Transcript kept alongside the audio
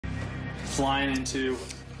Flying into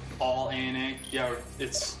all ANA, yeah,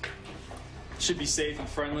 should be safe and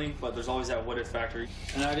friendly, but there's always that what if factor.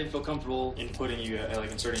 And I didn't feel comfortable in inserting you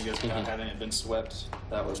guys without having it been swept.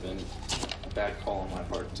 That would have been a bad call on my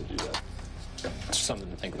part to do that. It's something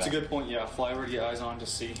to think about. It's a good point, yeah. Fly over to get eyes on to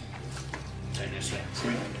see.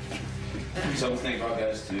 Something to think about,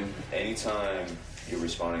 guys, too. Anytime you're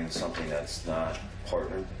responding to something that's not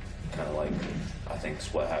partnered, kind of like, I think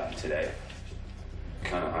is what happened today,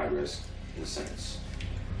 kind of high risk in a sense.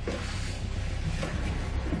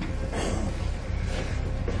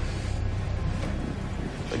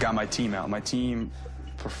 I got my team out. My team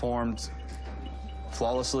performed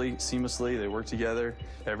flawlessly, seamlessly. They worked together.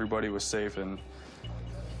 Everybody was safe, and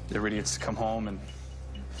everybody gets to come home and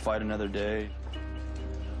fight another day.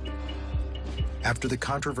 After the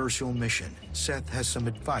controversial mission, Seth has some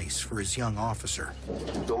advice for his young officer.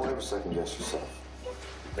 Don't ever second guess yourself.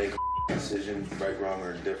 Make a decision, right, wrong,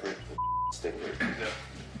 or indifferent. Stick with it.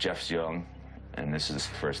 Jeff's young, and this is his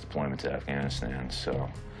first deployment to Afghanistan, so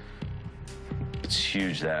it's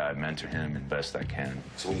huge that I mentor him as best I can.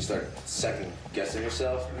 So when you start second guessing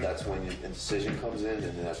yourself, that's when your indecision comes in,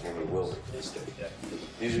 and then that's when your will stick.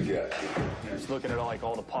 Use your gut. Just looking at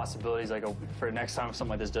all the possibilities, like for next time something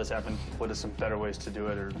like this does happen, what are some better ways to do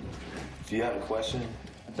it? Or if you have a question,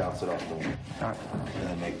 bounce it off them. all right.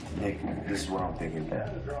 And then make this is what I'm thinking. Yeah.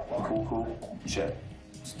 Cool, check.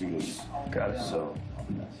 Let's do this. Got it. So.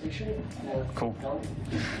 Cool.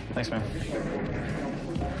 Thanks, man.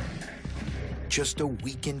 Just a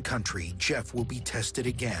week in country, Jeff will be tested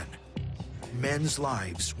again. Men's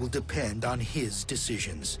lives will depend on his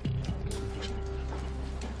decisions.